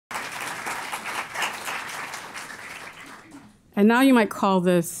And now you might call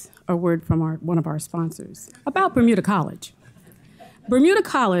this a word from one of our sponsors, about Bermuda College. Bermuda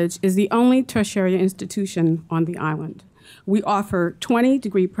College is the only tertiary institution on the island. We offer 20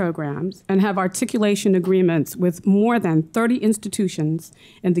 degree programs and have articulation agreements with more than 30 institutions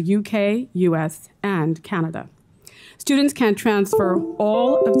in the UK, US, and Canada. Students can transfer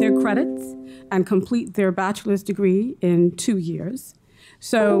all of their credits and complete their bachelor's degree in 2 years.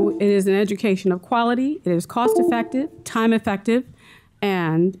 So it is an education of quality, it is cost effective, time effective,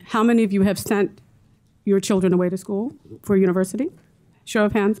 and how many of you have sent your children away to school for university? Show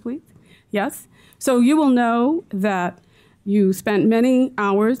of hands, please. Yes? So you will know that you spent many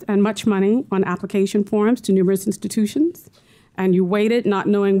hours and much money on application forms to numerous institutions, and you waited not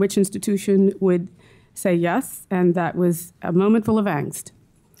knowing which institution would say yes, and that was a moment full of angst.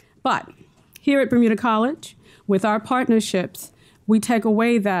 But here at Bermuda College, with our partnerships, we take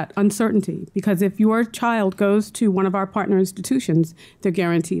away that uncertainty, because if your child goes to one of our partner institutions, they're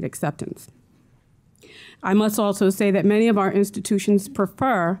guaranteed acceptance. I must also say that many of our institutions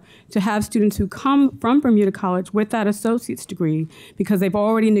prefer to have students who come from Bermuda College with that associate's degree because they've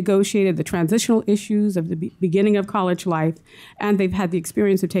already negotiated the transitional issues of the beginning of college life, and they've had the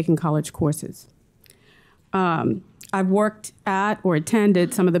experience of taking college courses. I've worked at or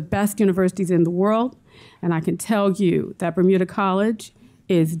attended some of the best universities in the world, and I can tell you that Bermuda College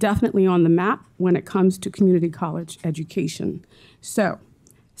is definitely on the map when it comes to community college education. So,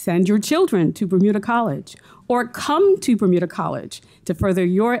 send your children to Bermuda College, or come to Bermuda College to further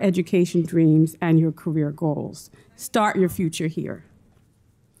your education dreams and your career goals. Start your future here.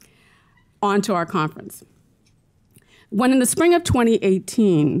 On to our conference. When in the spring of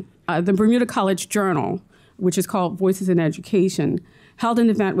 2018, the Bermuda College Journal, which is called Voices in Education, held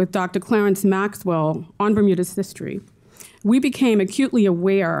an event with Dr. Clarence Maxwell on Bermuda's history, we became acutely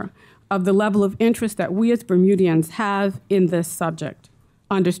aware of the level of interest that we as Bermudians have in this subject,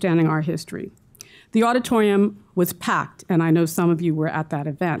 understanding our history. The auditorium was packed, and I know some of you were at that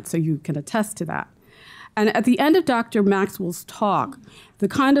event, so you can attest to that. And at the end of Dr. Maxwell's talk, the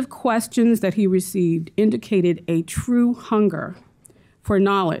kind of questions that he received indicated a true hunger for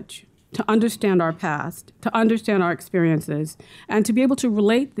knowledge, to understand our past, to understand our experiences, and to be able to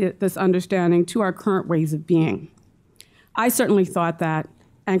relate this understanding to our current ways of being. I certainly thought that,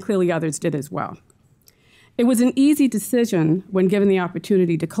 and clearly others did as well. It was an easy decision when given the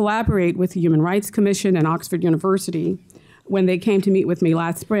opportunity to collaborate with the Human Rights Commission and Oxford University when they came to meet with me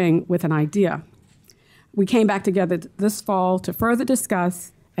last spring with an idea. We came back together this fall to further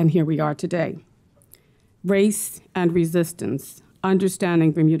discuss, and here we are today. Race and resistance,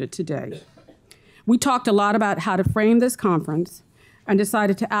 understanding Bermuda today. We talked a lot about how to frame this conference and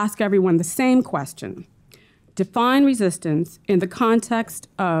decided to ask everyone the same question. Define resistance in the context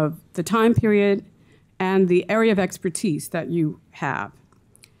of the time period and the area of expertise that you have.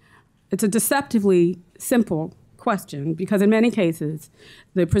 It's a deceptively simple question because in many cases,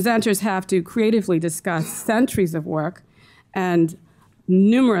 the presenters have to creatively discuss centuries of work and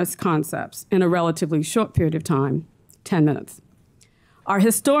numerous concepts in a relatively short period of time, 10 minutes. Our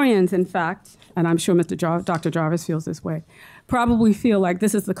historians, in fact, and I'm sure Dr. Jarvis feels this way, probably feel like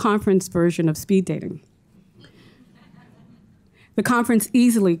this is the conference version of speed dating. The conference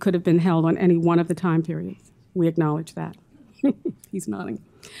easily could have been held on any one of the time periods. We acknowledge that. He's nodding.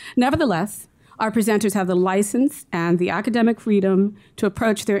 Nevertheless, our presenters have the license and the academic freedom to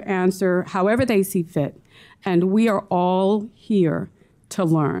approach their answer however they see fit, and we are all here to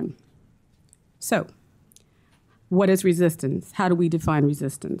learn. So, what is resistance? How do we define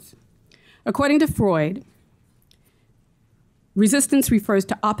resistance? According to Freud, resistance refers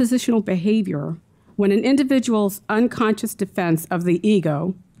to oppositional behavior when an individual's unconscious defense of the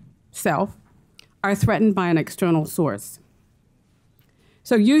ego, self, are threatened by an external source.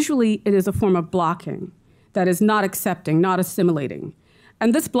 So usually it is a form of blocking that is not accepting, not assimilating.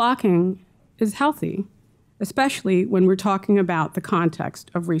 And this blocking is healthy, especially when we're talking about the context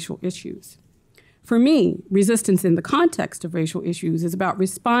of racial issues. For me, resistance in the context of racial issues is about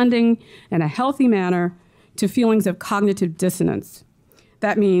responding in a healthy manner to feelings of cognitive dissonance.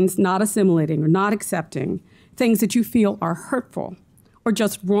 That means not assimilating or not accepting things that you feel are hurtful or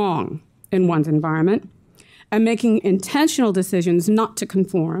just wrong in one's environment, and making intentional decisions not to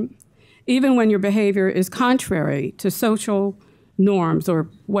conform, even when your behavior is contrary to social norms or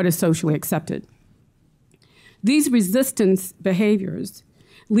what is socially accepted. These resistance behaviors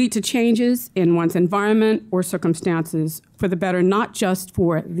lead to changes in one's environment or circumstances for the better, not just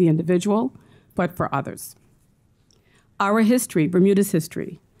for the individual, but for others. Our history, Bermuda's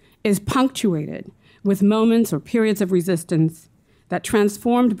history, is punctuated with moments or periods of resistance that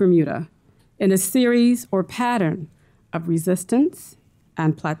transformed Bermuda in a series or pattern of resistance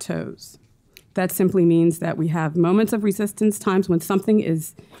and plateaus. That simply means that we have moments of resistance, times when something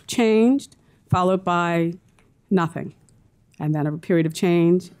is changed, followed by nothing, and then a period of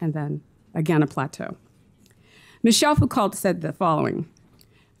change, and then again a plateau. Michel Foucault said the following: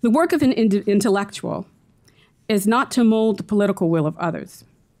 "The work of an intellectual is not to mold the political will of others.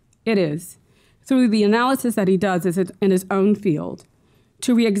 It is, through the analysis that he does in his own field,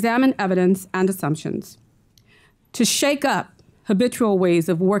 to re-examine evidence and assumptions, to shake up habitual ways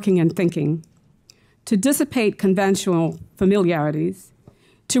of working and thinking, to dissipate conventional familiarities,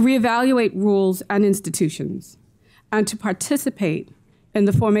 to reevaluate rules and institutions, and to participate in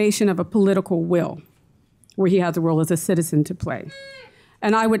the formation of a political will, where he has a role as a citizen to play."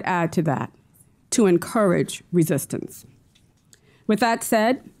 And I would add to that, to encourage resistance. With that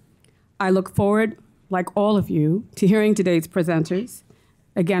said, I look forward, like all of you, to hearing today's presenters.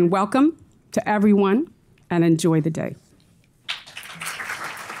 Again, welcome to everyone, and enjoy the day.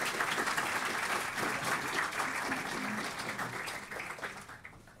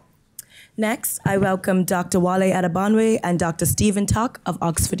 Next, I welcome Dr. Wale Adebanwe and Dr. Stephen Tuck of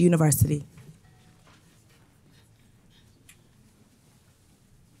Oxford University.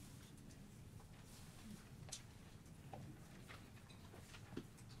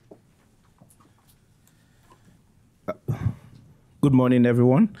 Good morning,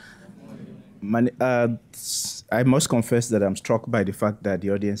 everyone. I must confess that I'm struck by the fact that the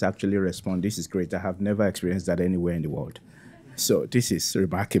audience actually respond. This is great. I have never experienced that anywhere in the world. So this is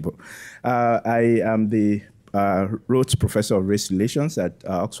remarkable. I am the Rhodes Professor of Race Relations at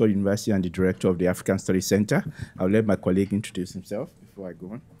Oxford University and the Director of the African Studies Center. I'll let my colleague introduce himself before I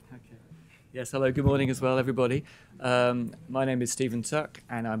go on. Okay. Yes, hello, good morning as well, everybody. My name is Stephen Tuck,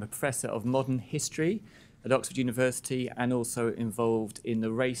 and I'm a Professor of Modern History at Oxford University, and also involved in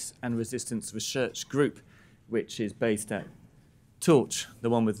the Race and Resistance Research Group, which is based at Torch, the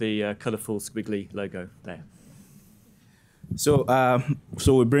one with the colourful squiggly logo there. So,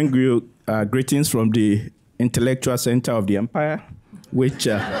 we bring you greetings from the Intellectual Center of the Empire, which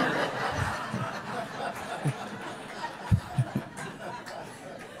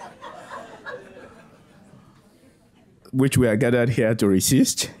which we are gathered here to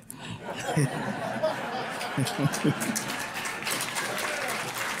resist.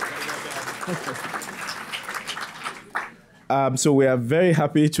 So we are very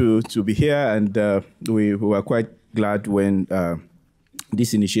happy to be here, and we were quite glad when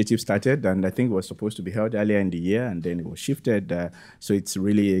this initiative started, and I think it was supposed to be held earlier in the year, and then it was shifted. So it's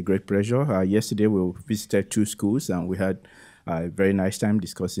really a great pleasure. Yesterday we visited 2 schools, and we had a very nice time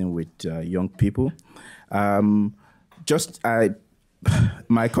discussing with young people.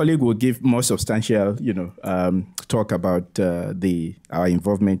 My colleague will give more substantial, talk about our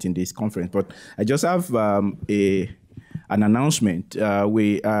involvement in this conference. But I just have an announcement.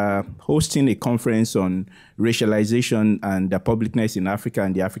 We are hosting a conference on racialization and publicness in Africa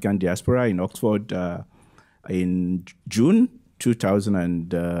and the African diaspora in Oxford in June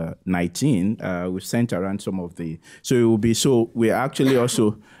 2019. We've sent around some of the. So it will be. So we're actually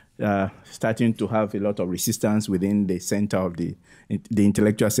also starting to have a lot of resistance within the center of the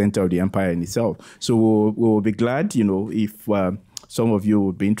intellectual center of the empire in itself. So we'll be glad, if some of you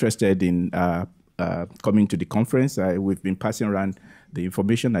would be interested in coming to the conference. We've been passing around the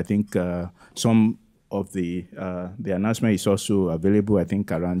information. I think some of the announcement is also available, I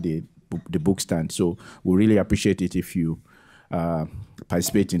think, around the book stand. So we really appreciate it if you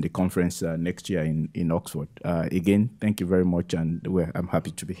participate in the conference next year in Oxford. Again, thank you very much, and I'm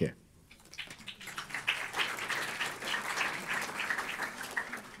happy to be here.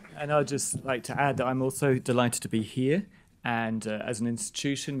 And I'd just like to add that I'm also delighted to be here. And as an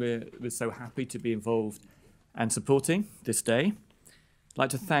institution, we're so happy to be involved and supporting this day. I'd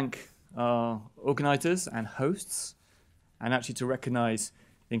like to thank our organisers and hosts, and actually to recognise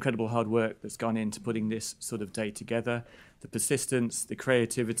the incredible hard work that's gone into putting this sort of day together, the persistence, the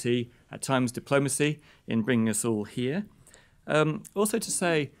creativity, at times diplomacy in bringing us all here. Also to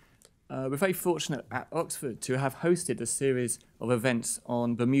say, we're very fortunate at Oxford to have hosted a series of events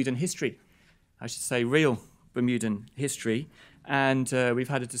on Bermudan history. I should say real Bermudan history. And we've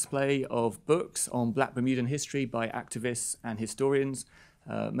had a display of books on Black Bermudan history by activists and historians,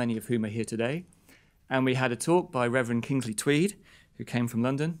 many of whom are here today. And we had a talk by Reverend Kingsley Tweed, who came from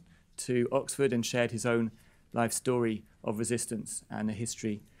London to Oxford and shared his own life story of resistance and the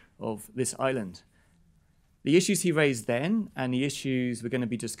history of this island. The issues he raised then and the issues we're going to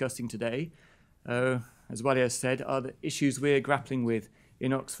be discussing today, as Wale has said, are the issues we're grappling with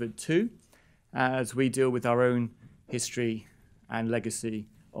in Oxford too, as we deal with our own history and legacy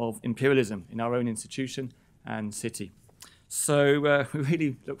of imperialism in our own institution and city. So we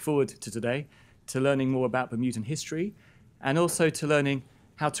really look forward to today, to learning more about Bermudan history, and also to learning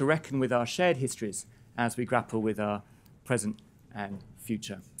how to reckon with our shared histories as we grapple with our present and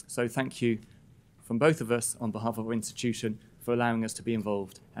future. So thank you from both of us on behalf of our institution for allowing us to be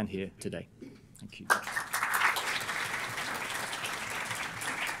involved and here today. Thank you.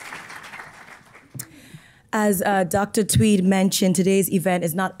 As Dr. Tweed mentioned, today's event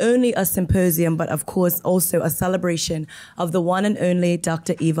is not only a symposium, but of course also a celebration of the one and only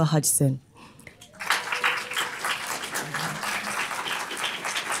Dr. Eva Hudson.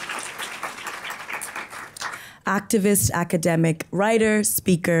 Activist, academic, writer,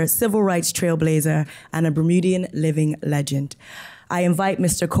 speaker, civil rights trailblazer, and a Bermudian living legend. I invite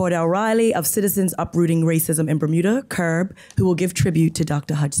Mr. Cordell Riley of Citizens Uprooting Racism in Bermuda, CURB, who will give tribute to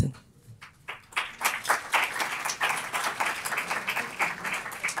Dr. Hudson.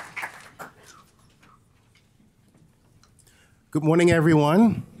 Good morning,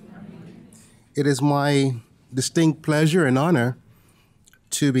 everyone. It is my distinct pleasure and honor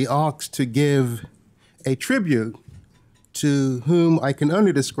to be asked to give a tribute to whom I can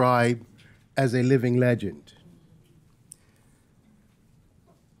only describe as a living legend.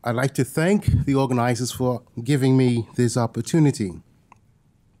 I'd like to thank the organizers for giving me this opportunity.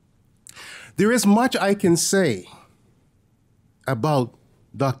 There is much I can say about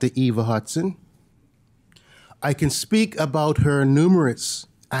Dr. Eva Hudson. I can speak about her numerous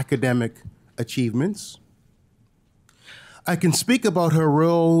academic achievements. I can speak about her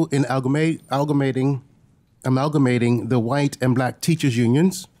role in amalgamating the white and black teachers'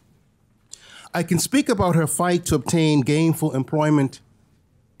 unions. I can speak about her fight to obtain gainful employment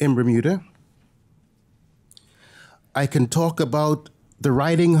in Bermuda. I can talk about the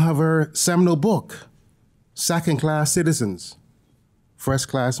writing of her seminal book, Second-Class Citizens,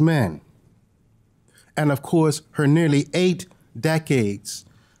 First-Class Men. And of course, her nearly 8 decades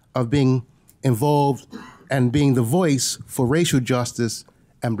of being involved and being the voice for racial justice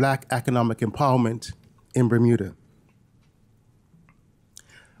and black economic empowerment in Bermuda.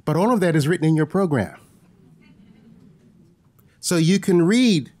 But all of that is written in your program. So you can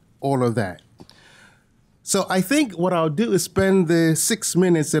read all of that. So I think what I'll do is spend the 6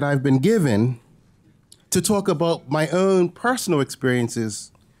 minutes that I've been given to talk about my own personal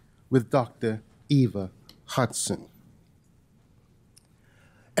experiences with Dr. Eva Hudson.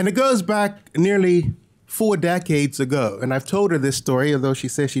 And it goes back nearly 4 decades ago, and I've told her this story, although she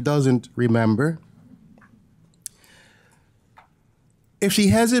says she doesn't remember. If she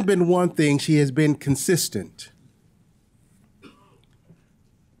hasn't been one thing, she has been consistent.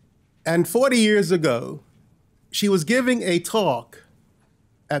 And 40 years ago, she was giving a talk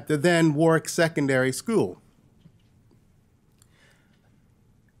at the then Warwick Secondary School.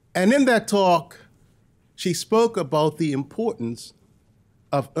 And in that talk, she spoke about the importance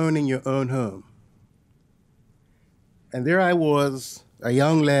of owning your own home. And there I was, a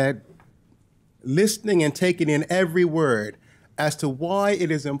young lad, listening and taking in every word as to why it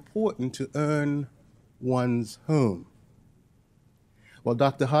is important to own one's home. Well,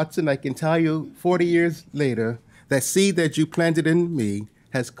 Dr. Hudson, I can tell you 40 years later, that seed that you planted in me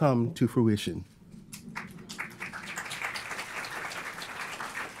has come to fruition.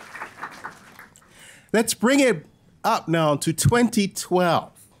 Let's bring it up now to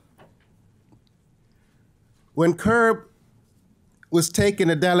 2012, when CURB was taking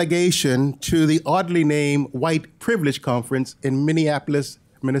a delegation to the oddly named White Privilege Conference in Minneapolis,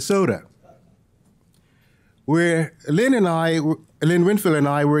 Minnesota, where Lynn Winfield and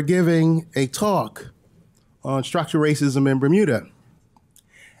I were giving a talk on structural racism in Bermuda.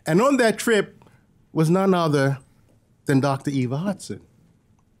 And on that trip was none other than Dr. Eva Hudson.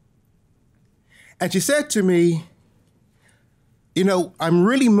 And she said to me, you know, I'm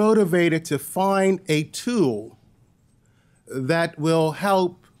really motivated to find a tool that will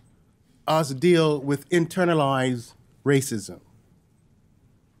help us deal with internalized racism.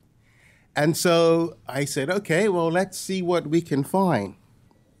 And so I said, okay, well, let's see what we can find.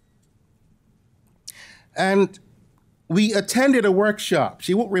 And we attended a workshop.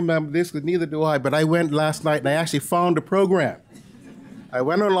 She won't remember this, because neither do I, but I went last night and I actually found the program. I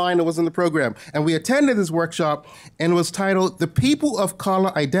went online, it was in the program. And we attended this workshop, and it was titled, The People of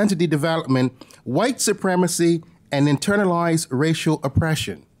Color Identity Development, White Supremacy and Internalized Racial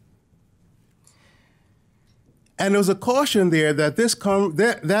Oppression. And there was a caution there that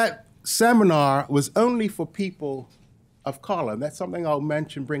that seminar was only for people of color. And that's something I'll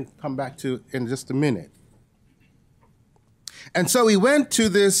come back to in just a minute. And so we went to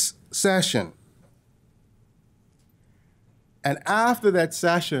this session. And after that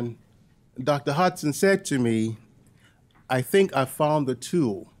session, Dr. Hudson said to me, I think I found the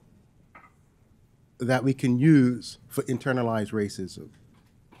tool that we can use for internalized racism.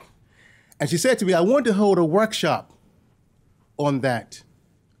 And she said to me, I want to hold a workshop on that,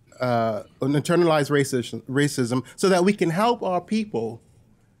 on internalized racism, so that we can help our people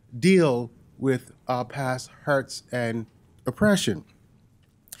deal with our past hurts and oppression.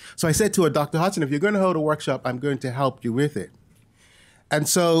 So I said to her, Dr. Hudson, if you're going to hold a workshop, I'm going to help you with it. And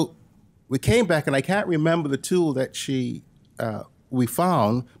so we came back, and I can't remember the tool that we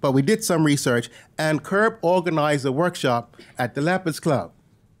found, but we did some research, and Curb organized a workshop at the Leopards Club.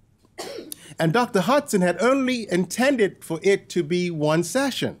 And Dr. Hudson had only intended for it to be one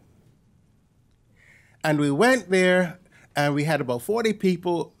session. And we went there, and we had about 40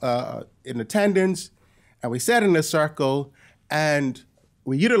 people in attendance, and we sat in a circle, and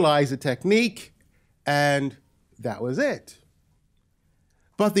we utilized the technique, and that was it.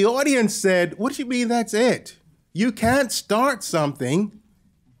 But the audience said, what do you mean that's it? You can't start something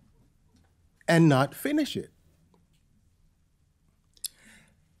and not finish it.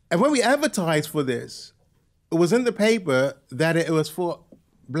 And when we advertised for this, it was in the paper that it was for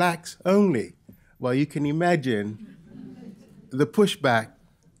blacks only. Well, you can imagine the pushback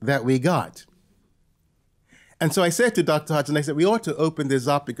that we got. And so I said to Dr. Hudson, I said, we ought to open this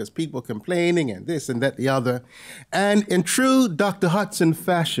up because people are complaining and this and that, the other. And in true Dr. Hudson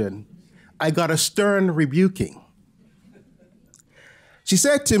fashion, I got a stern rebuking. She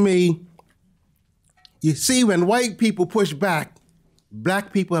said to me, you see, when white people push back,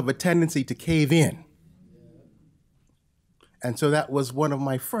 black people have a tendency to cave in. And so that was one of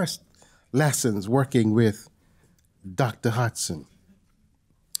my first lessons working with Dr. Hudson.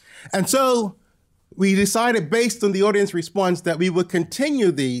 And so we decided, based on the audience response, that we would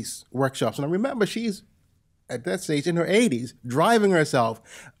continue these workshops. And I remember she's, at that stage, in her 80s, driving herself,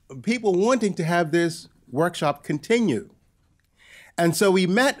 people wanting to have this workshop continue. And so we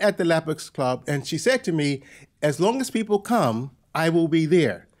met at the Leopards Club, and she said to me, as long as people come, I will be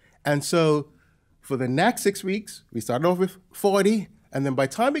there. And so for the next 6 weeks, we started off with 40, and then by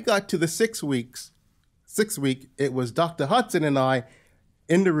the time we got to the 6th week, it was Dr. Hudson and I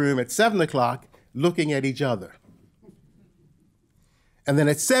in the room at 7 o'clock looking at each other. And then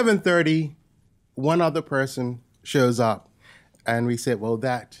at 7:30, one other person shows up, and we said, well,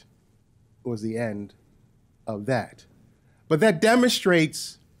 that was the end of that. But that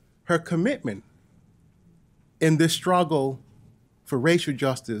demonstrates her commitment in this struggle for racial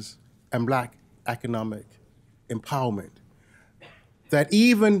justice and black economic empowerment. That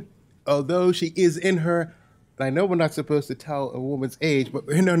even although she is in her, and I know we're not supposed to tell a woman's age, but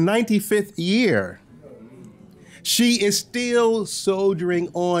in her 95th year, she is still soldiering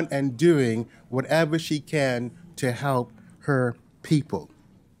on and doing whatever she can to help her people.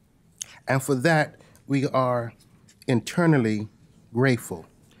 And for that, we are internally grateful.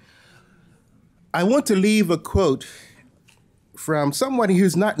 I want to leave a quote from somebody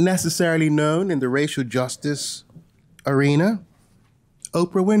who's not necessarily known in the racial justice arena,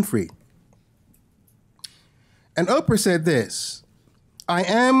 Oprah Winfrey. And Oprah said this, I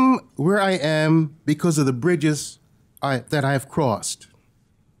am where I am because of the bridges that I have crossed.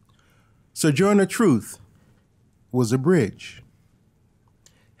 Sojourner Truth was a bridge.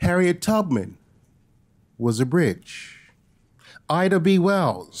 Harriet Tubman was a bridge. Ida B.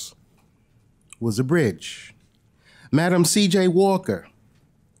 Wells was a bridge. Madam C.J. Walker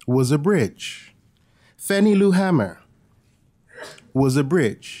was a bridge. Fannie Lou Hamer was a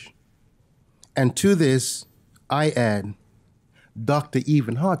bridge. And to this, I add, Dr.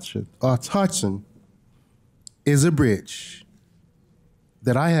 Evan Hudson is a bridge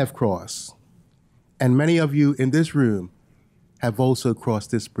that I have crossed, and many of you in this room have also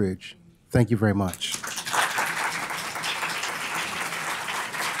crossed this bridge. Thank you very much.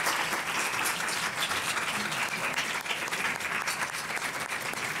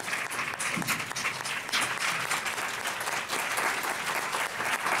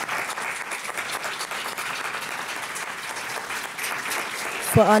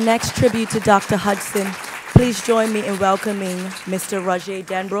 For our next tribute to Dr. Hudson, please join me in welcoming Mr. Roger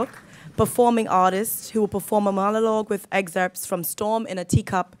Denbrook, performing artist who will perform a monologue with excerpts from Storm in a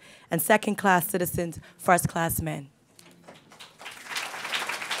Teacup and Second Class Citizens, First Class Men.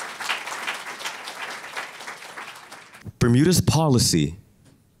 Bermuda's policy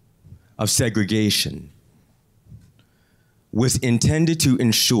of segregation was intended to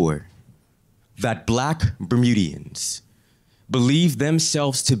ensure that Black Bermudians believe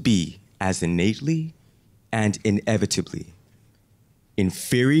themselves to be as innately and inevitably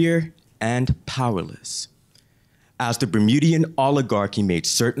inferior and powerless as the Bermudian oligarchy made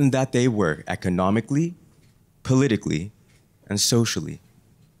certain that they were economically, politically, and socially.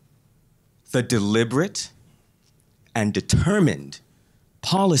 The deliberate and determined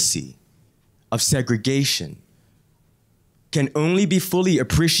policy of segregation can only be fully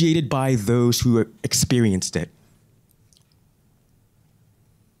appreciated by those who experienced it.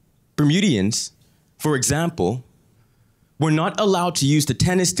 Bermudians, for example, were not allowed to use the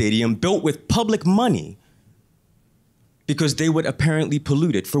tennis stadium built with public money because they would apparently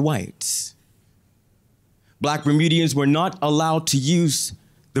pollute it for whites. Black Bermudians were not allowed to use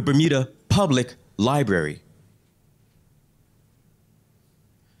the Bermuda Public Library.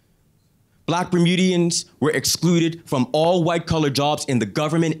 Black Bermudians were excluded from all white-collar jobs in the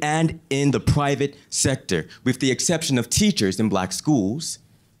government and in the private sector, with the exception of teachers in black schools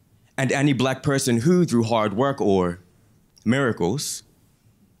and any black person who, through hard work or miracles,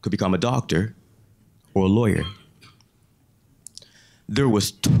 could become a doctor or a lawyer. There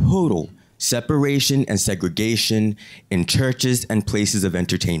was total separation and segregation in churches and places of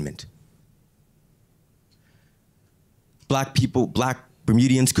entertainment. Black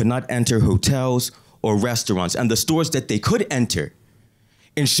Bermudians could not enter hotels or restaurants, and the stores that they could enter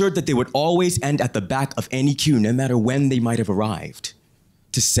ensured that they would always end at the back of any queue, no matter when they might have arrived,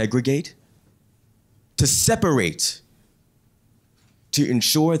 to segregate, to separate, to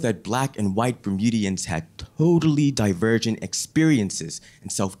ensure that black and white Bermudians had totally divergent experiences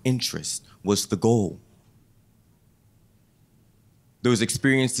and self-interest was the goal. Those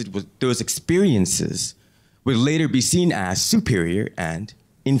experiences would later be seen as superior and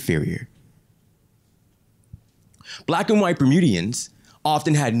inferior. Black and white Bermudians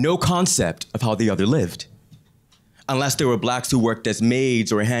often had no concept of how the other lived, unless there were blacks who worked as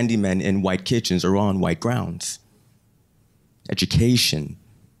maids or handymen in white kitchens or on white grounds. Education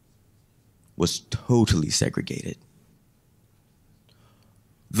was totally segregated.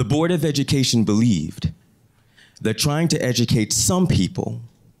 The Board of Education believed that trying to educate some people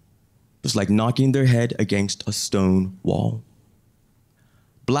was like knocking their head against a stone wall.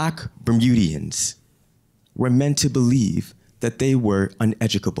 Black Bermudians were meant to believe that they were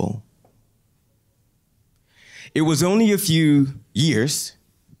uneducable. It was only a few years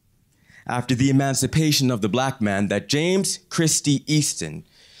after the emancipation of the black man that James Christie Easton,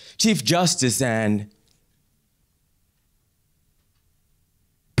 Chief Justice and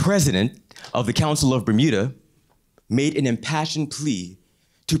President of the Council of Bermuda, made an impassioned plea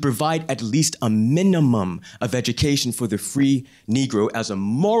to provide at least a minimum of education for the free Negro as a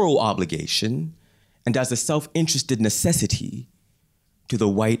moral obligation and as a self-interested necessity to the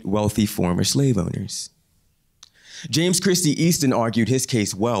white, wealthy former slave owners. James Christie Easton argued his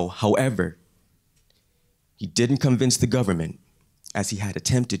case well. However, he didn't convince the government, as he had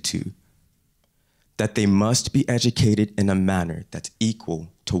attempted to, that they must be educated in a manner that's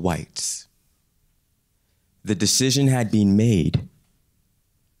equal to whites. The decision had been made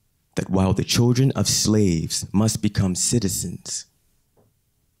that while the children of slaves must become citizens,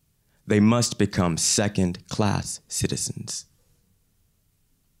 they must become second-class citizens.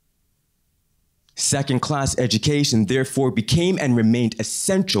 Second-class education therefore became and remained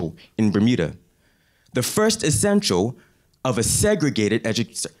essential in Bermuda. The first essential of a the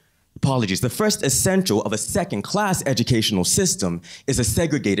first essential of a second-class educational system is a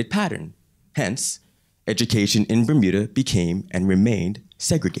segregated pattern. Hence, education in Bermuda became and remained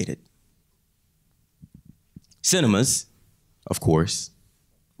segregated. Cinemas, of course,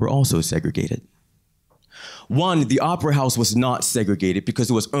 were also segregated. One, the Opera House was not segregated because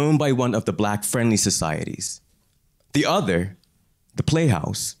it was owned by one of the black-friendly societies. The other, the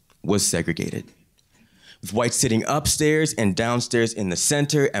Playhouse, was segregated, with whites sitting upstairs and downstairs in the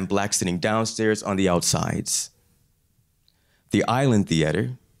center and blacks sitting downstairs on the outsides. The Island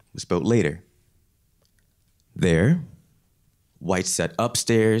Theater was built later. There, whites sat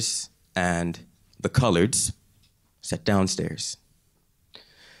upstairs and the coloreds sat downstairs,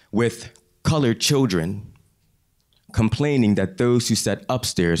 with colored children complaining that those who sat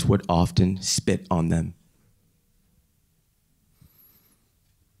upstairs would often spit on them.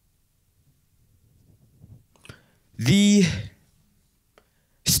 The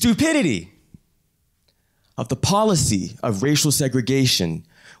stupidity of the policy of racial segregation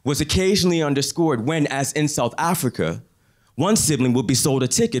was occasionally underscored when, as in South Africa, one sibling would be sold a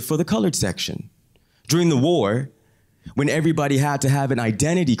ticket for the colored section. During the war, when everybody had to have an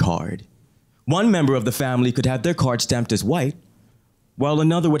identity card, one member of the family could have their card stamped as white, while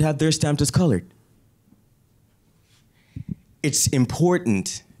another would have theirs stamped as colored. It's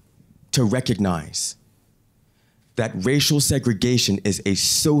important to recognize that racial segregation is a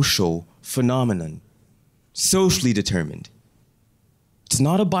social phenomenon, socially determined. It's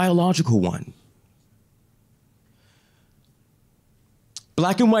not a biological one.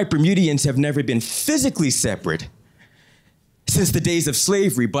 Black and white Bermudians have never been physically separate since the days of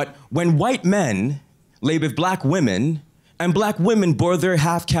slavery, but when white men lay with black women and black women bore their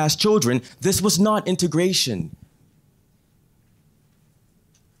half-caste children, this was not integration.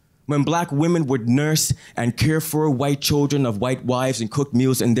 When black women would nurse and care for white children of white wives and cook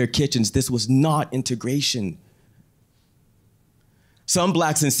meals in their kitchens, this was not integration. Some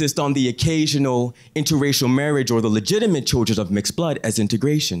blacks insist on the occasional interracial marriage or the legitimate children of mixed blood as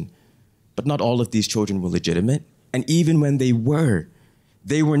integration. But not all of these children were legitimate. And even when they were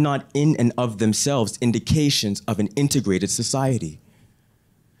not in and of themselves indications of an integrated society.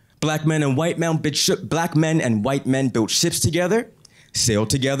 Black men and white men built ships together, sailed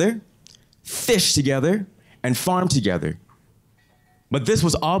together, fished together, and farmed together. But this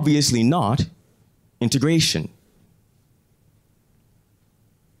was obviously not integration.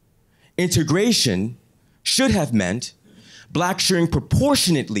 Integration should have meant blacks sharing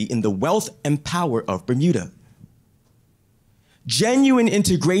proportionately in the wealth and power of Bermuda. Genuine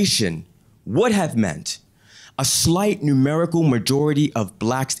integration would have meant a slight numerical majority of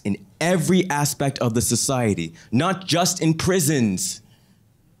blacks in every aspect of the society, not just in prisons,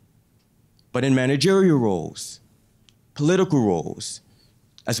 but in managerial roles, political roles,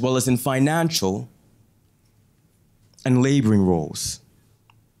 as well as in financial and laboring roles.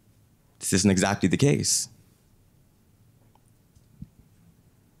 This isn't exactly the case.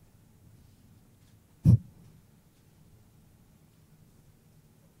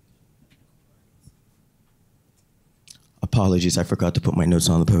 Apologies, I forgot to put my notes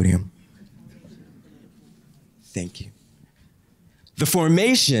on the podium. Thank you. The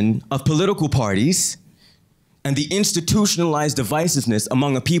formation of political parties and the institutionalized divisiveness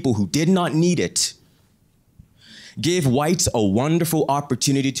among a people who did not need it gave whites a wonderful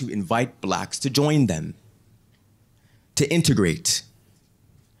opportunity to invite blacks to join them, to integrate,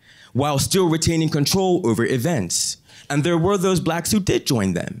 while still retaining control over events. And there were those blacks who did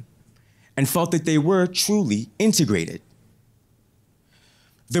join them and felt that they were truly integrated.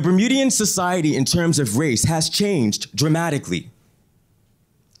 The Bermudian society in terms of race has changed dramatically.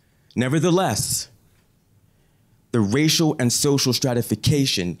 Nevertheless, the racial and social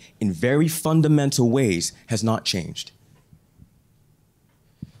stratification in very fundamental ways has not changed.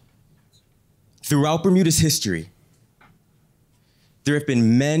 Throughout Bermuda's history, there have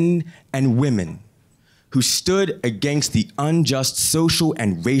been men and women who stood against the unjust social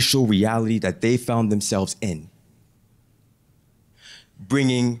and racial reality that they found themselves in,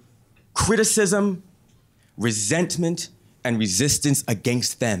 bringing criticism, resentment, and resistance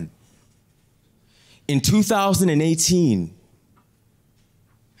against them. In 2018,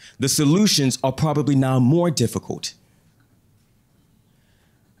 the solutions are probably now more difficult.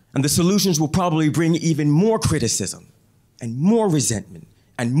 And the solutions will probably bring even more criticism and more resentment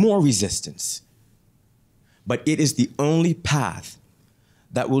and more resistance. But it is the only path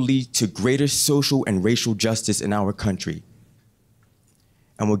that will lead to greater social and racial justice in our country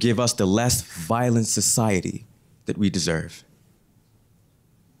and will give us the less violent society that we deserve.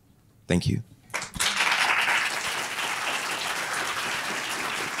 Thank you.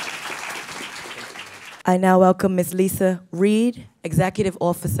 I now welcome Ms. Lisa Reed, Executive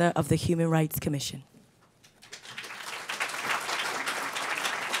Officer of the Human Rights Commission.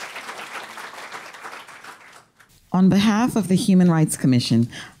 On behalf of the Human Rights Commission,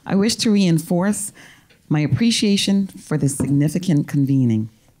 I wish to reinforce my appreciation for this significant convening.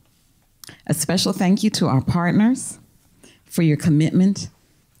 A special thank you to our partners for your commitment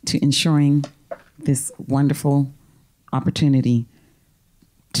to ensuring this wonderful opportunity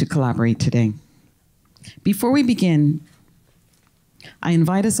to collaborate today. Before we begin, I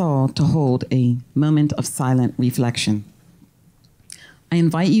invite us all to hold a moment of silent reflection. I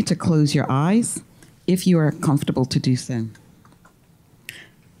invite you to close your eyes if you are comfortable to do so.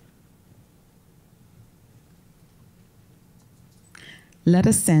 Let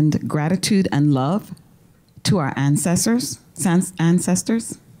us send gratitude and love to our ancestors,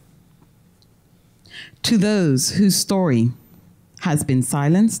 to those whose story has been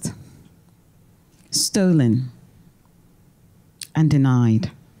silenced, stolen, and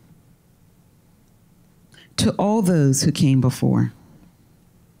denied, to all those who came before.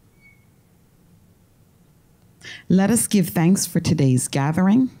 Let us give thanks for today's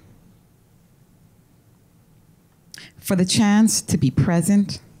gathering, for the chance to be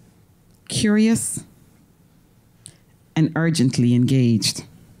present, curious, and urgently engaged.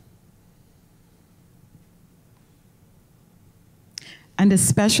 And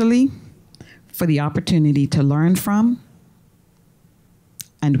especially for the opportunity to learn from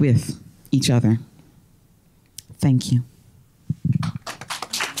and with each other. Thank you.